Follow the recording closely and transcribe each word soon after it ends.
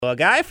A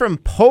guy from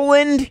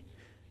Poland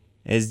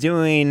is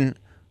doing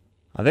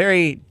a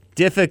very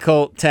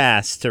difficult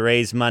task to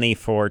raise money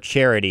for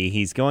charity.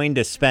 He's going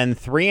to spend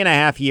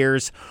 3.5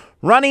 years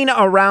running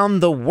around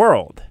the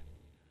world.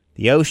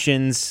 The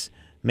oceans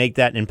make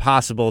that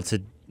impossible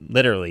to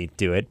literally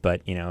do it,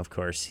 but, of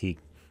course, he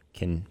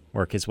can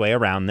work his way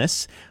around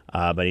this.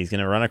 But he's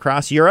going to run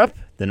across Europe,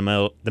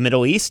 the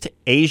Middle East,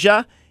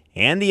 Asia,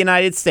 and the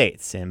United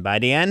States. And by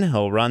the end,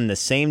 he'll run the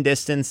same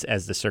distance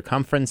as the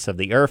circumference of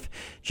the Earth,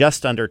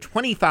 just under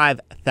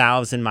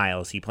 25,000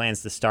 miles. He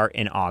plans to start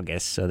in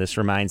August. So this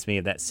reminds me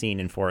of that scene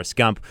in Forrest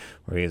Gump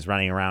where he was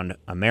running around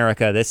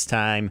America. This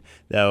time,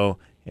 though,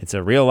 it's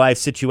a real-life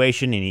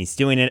situation, and he's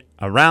doing it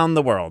around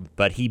the world.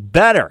 But he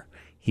better,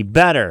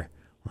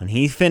 when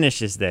he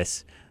finishes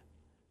this,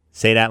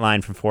 say that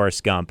line from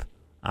Forrest Gump,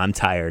 "I'm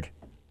tired.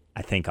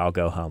 I think I'll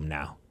go home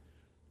now."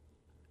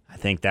 I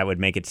think that would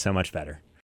make it so much better.